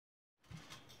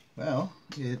Well,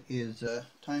 it is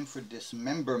time for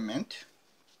dismemberment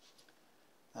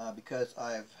because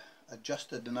I've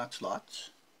adjusted the nut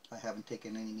slots. I haven't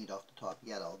taken any meat off the top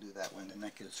yet. I'll do that when the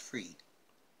neck is free.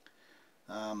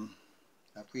 I've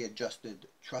readjusted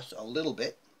truss a little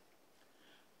bit.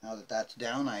 Now that that's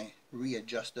down, I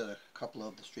readjusted a couple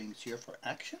of the strings here for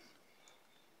action.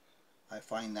 I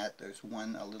find that there's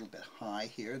one a little bit high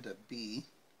here, the B.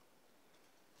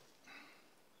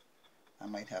 I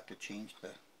might have to change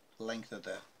the length of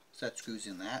the set screws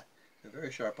in that. They're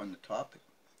very sharp on the top,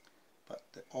 but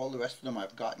all the rest of them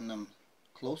I've gotten them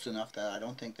close enough that I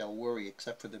don't think they'll worry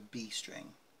except for the B string.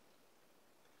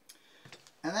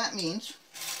 And that means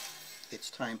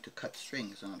it's time to cut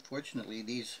strings, and unfortunately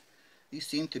these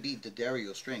seem to be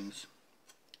D'Addario strings,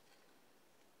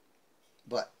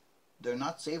 but they're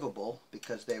not savable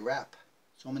because they wrap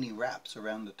so many wraps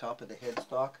around the top of the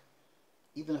headstock.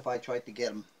 Even if I tried to get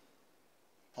them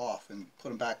off and put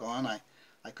them back on, I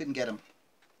couldn't get them.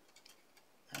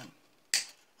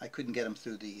 I couldn't get them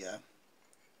through the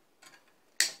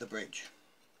bridge.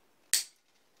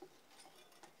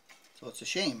 So it's a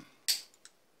shame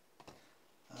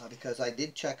because I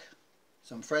did check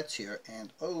some frets here,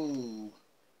 and oh,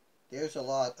 there's a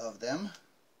lot of them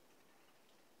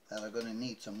that are going to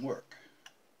need some work.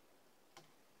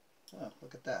 Oh,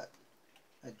 look at that.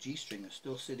 That G string is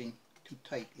still sitting too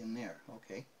tight in there.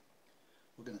 Okay,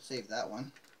 we're going to save that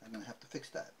one. I'm going to have to fix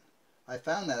that. I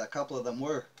found that a couple of them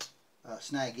were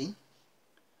snagging,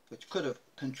 which could have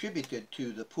contributed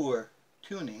to the poor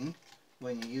tuning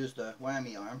when you use the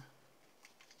whammy arm.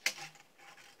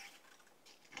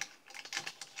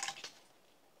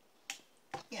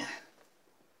 Yeah,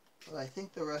 but I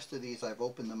think the rest of these I've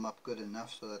opened them up good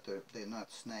enough so that they're not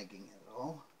snagging at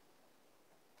all.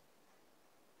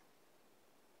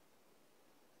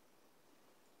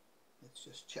 Let's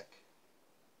just check.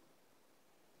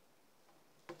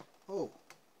 Oh,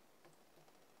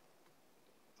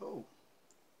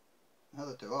 now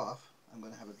that they're off, I'm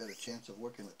going to have a better chance of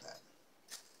working with that.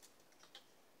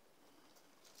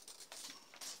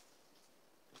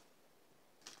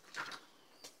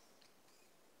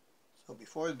 So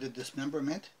before the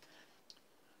dismemberment,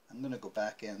 I'm going to go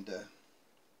back and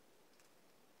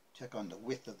check on the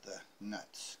width of the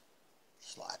nuts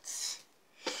slots.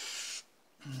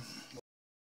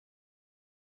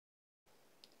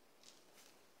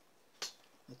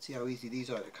 Let's see how easy these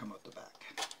are to come out the back.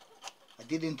 I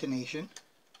did intonation.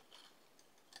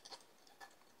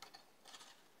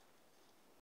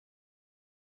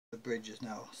 The bridge is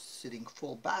now sitting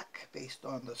full back based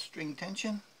on the string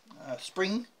tension,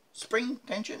 spring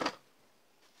tension.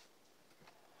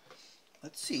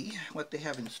 Let's see what they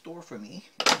have in store for me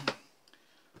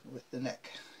with the neck.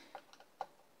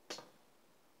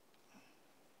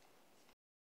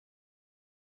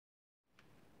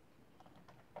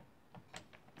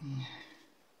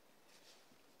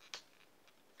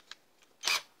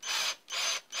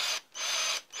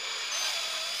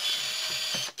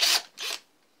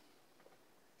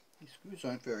 These screws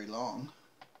aren't very long.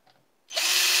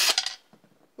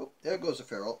 Oh, there goes a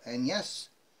ferrule, and yes,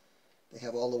 they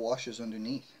have all the washers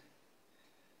underneath,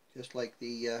 just like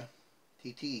the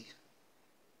TT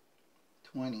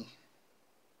 20.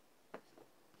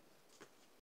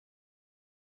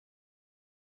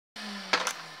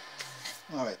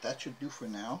 Alright, that should do for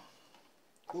now.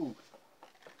 Ooh,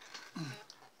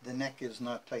 the neck is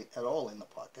not tight at all in the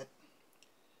pocket.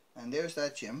 And there's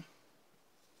that Jim,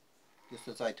 just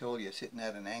as I told you, sitting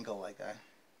at an angle like that.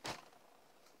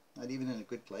 Not even in a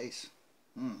good place.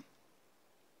 What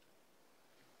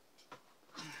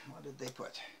did they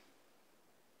put?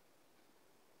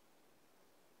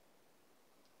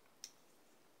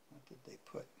 What did they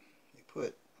put? They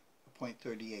put a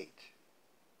 .38.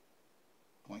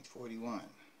 0.41,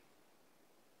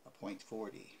 a .40,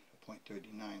 a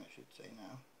 .39 I should say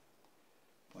now,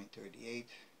 0.38.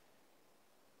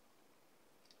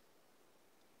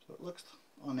 So it looks,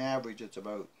 on average, it's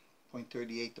about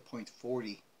 0.38 to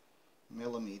 0.40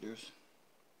 millimeters.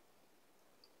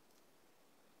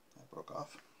 That broke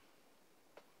off.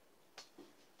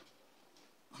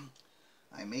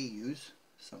 I may use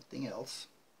something else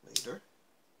later.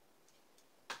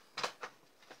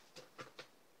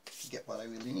 Get what I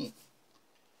really need.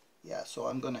 Yeah, so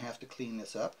I'm going to have to clean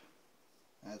this up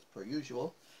as per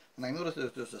usual. And I noticed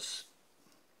that there's a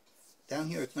down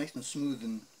here it's nice and smooth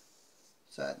and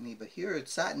satiny, but here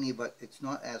it's satiny but it's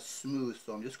not as smooth,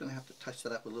 so I'm just going to have to touch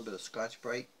that up with a little bit of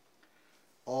Scotch-Brite.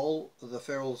 All the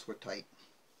ferrules were tight.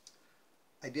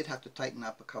 I did have to tighten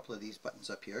up a couple of these buttons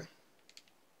up here.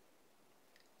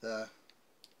 The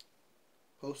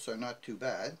posts are not too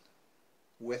bad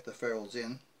with the ferrules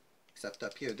in, except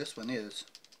up here. This one is,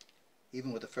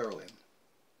 even with the ferrule in.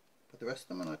 But the rest of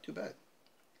them are not too bad.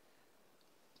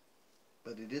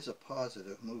 But it is a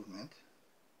positive movement.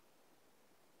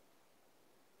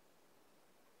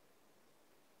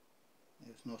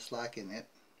 There's no slack in it.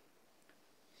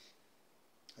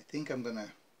 I think I'm going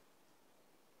to,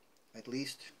 at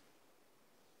least,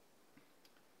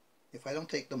 if I don't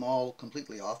take them all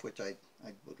completely off, which I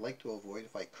would like to avoid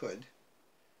if I could,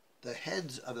 the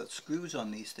heads of the screws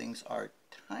on these things are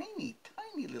tiny,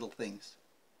 tiny little things.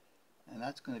 And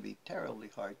that's going to be terribly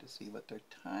hard to see, but they're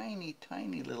tiny,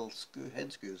 tiny little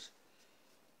head screws.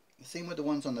 Same with the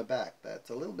ones on the back. That's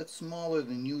a little bit smaller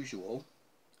than usual.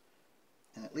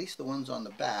 And at least the ones on the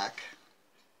back,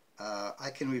 I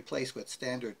can replace with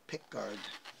standard pickguard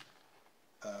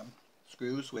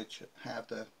screws, which have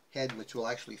the head which will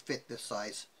actually fit this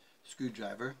size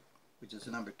screwdriver, which is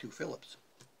the number 2 Phillips.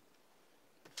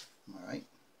 Alright,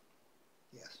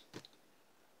 yes.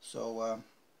 So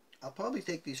I'll probably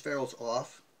take these ferrules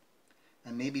off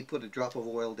and maybe put a drop of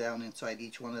oil down inside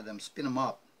each one of them, spin them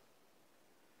up,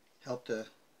 help to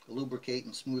lubricate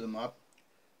and smooth them up.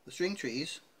 The string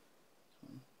trees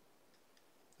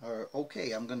are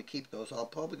okay. I'm going to keep those. I'm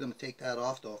probably going to take that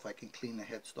off though if I can clean the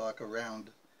headstock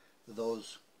around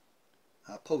those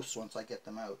posts once I get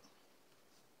them out.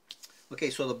 Okay,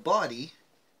 so the body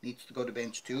needs to go to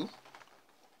bench 2.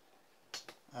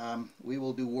 We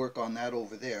will do work on that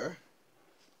over there.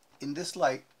 In this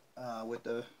light, with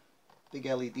the big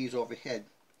LEDs overhead,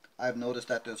 I've noticed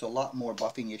that there's a lot more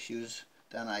buffing issues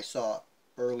than I saw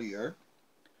earlier.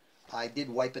 I did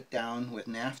wipe it down with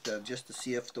naphtha just to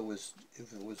see if it was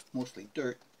mostly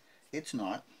dirt. It's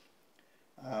not.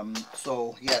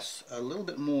 So yes, a little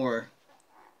bit more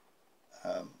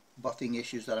buffing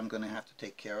issues that I'm going to have to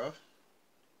take care of.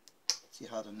 See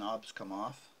how the knobs come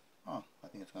off. Oh, I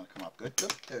think it's going to come up good.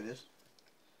 Oop, there it is.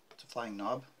 It's a flying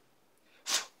knob.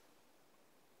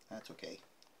 That's okay.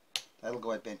 That'll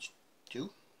go at bench 2.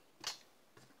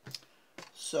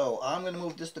 So I'm going to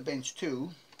move this to bench 2.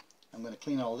 I'm going to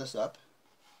clean all this up.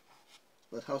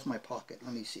 But how's my pocket?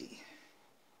 Let me see.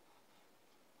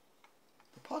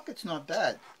 The pocket's not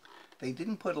bad. They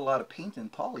didn't put a lot of paint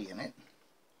and poly in it.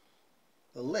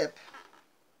 The lip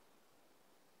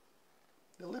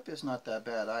is not that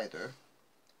bad either.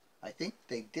 I think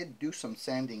they did do some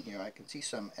sanding here. I can see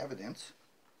some evidence.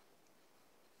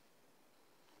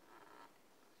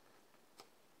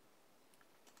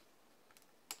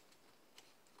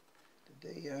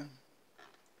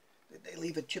 Did they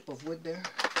leave a chip of wood there?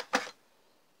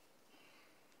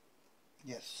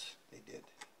 Yes, they did.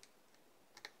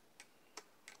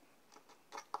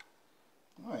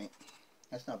 Alright,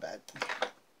 that's not bad.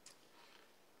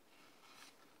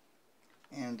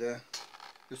 And there's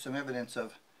some evidence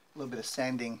of a little bit of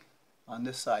sanding on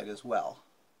this side as well.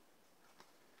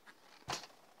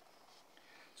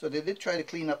 So they did try to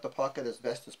clean up the pocket as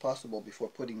best as possible before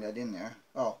putting that in there.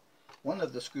 Oh, one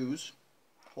of the screws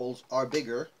holes are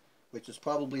bigger, which is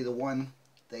probably the one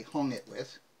they hung it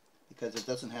with, because it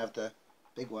doesn't have the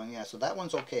big one. Yeah, so that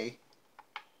one's okay.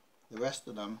 The rest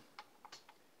of them,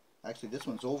 actually this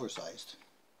one's oversized,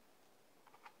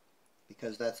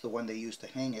 because that's the one they used to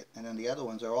hang it, and then the other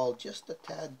ones are all just a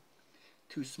tad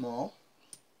too small.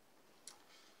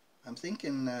 I'm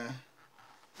thinking, let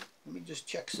me just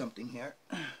check something here.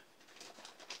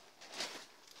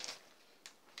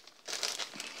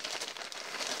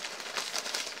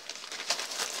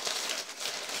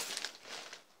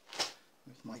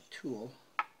 With my tool.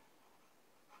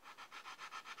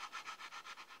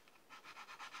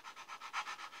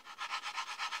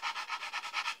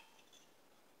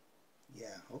 Yeah,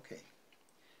 okay.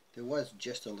 There was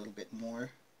just a little bit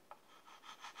more.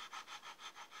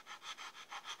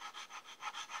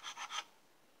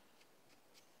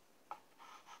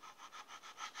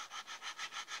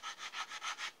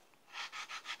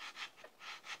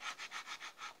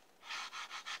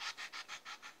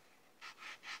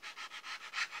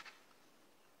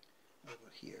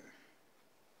 Over here.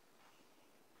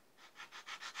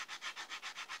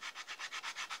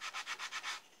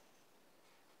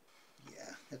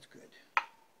 Yeah, that's good.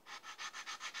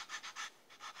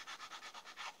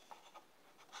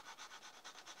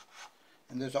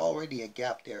 And there's already a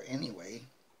gap there anyway,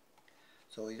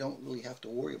 so you don't really have to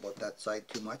worry about that side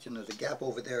too much. And there's a gap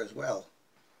over there as well.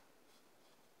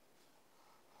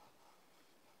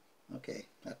 Okay,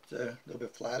 that's a little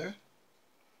bit flatter.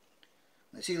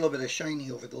 I see a little bit of shiny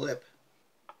over the lip.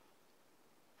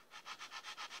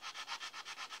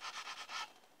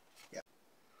 Yeah.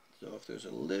 So if there's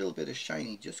a little bit of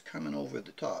shiny just coming over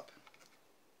the top,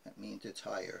 that means it's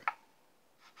higher.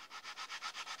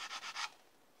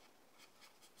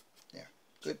 Yeah,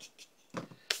 Good.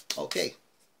 Okay.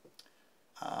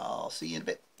 I'll see you in a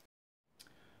bit.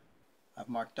 I've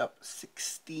marked up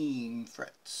 16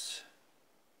 frets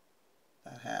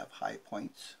that have high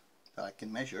points that I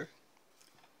can measure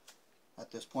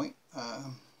at this point.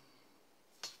 So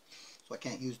I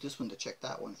can't use this one to check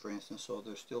that one, for instance, so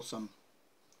there's still some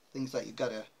things that you've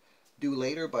got to do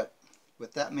later, but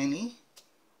with that many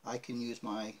I can use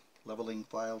my leveling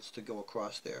files to go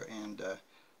across there and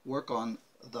work on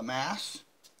the mass,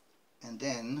 and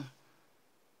then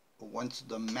once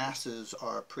the masses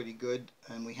are pretty good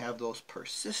and we have those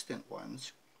persistent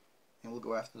ones, and we'll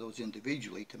go after those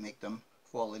individually to make them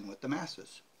fall in with the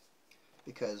masses,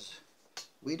 because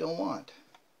we don't want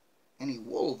any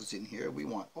wolves in here. We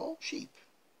want all sheep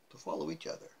to follow each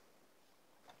other.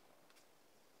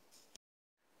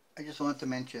 I just want to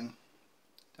mention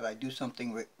that I do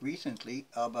something recently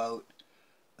about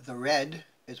the red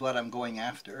is what I'm going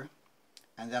after,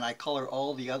 and then I color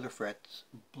all the other frets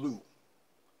blue.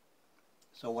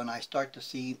 So when I start to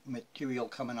see material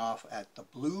coming off at the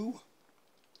blue,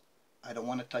 I don't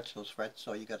want to touch those frets,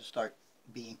 so you got to start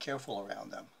being careful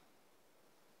around them.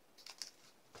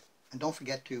 And don't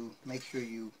forget to make sure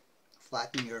you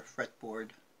flatten your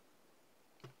fretboard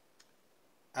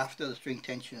after the string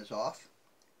tension is off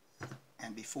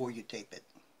and before you tape it.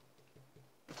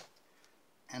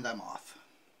 And I'm off.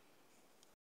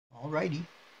 Alrighty,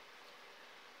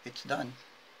 it's done.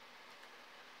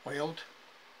 Oiled,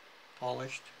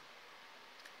 polished.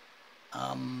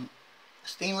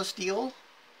 Stainless steel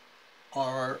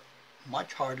are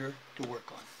much harder to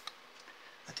work on.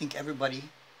 I think everybody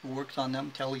who works on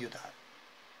them tell you that.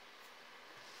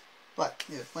 But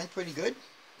it went pretty good.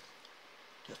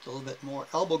 Just a little bit more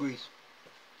elbow grease.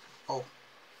 Oh,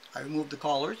 I removed the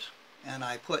collars and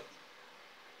I put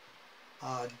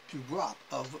a drop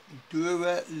of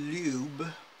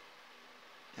Duralube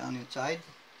down inside.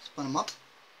 Spun them up.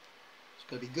 It's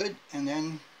going to be good. And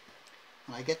then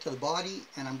when I get to the body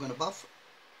and I'm going to buff,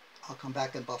 I'll come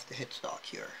back and buff the headstock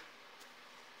here.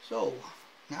 So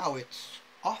now it's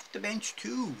off the bench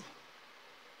too.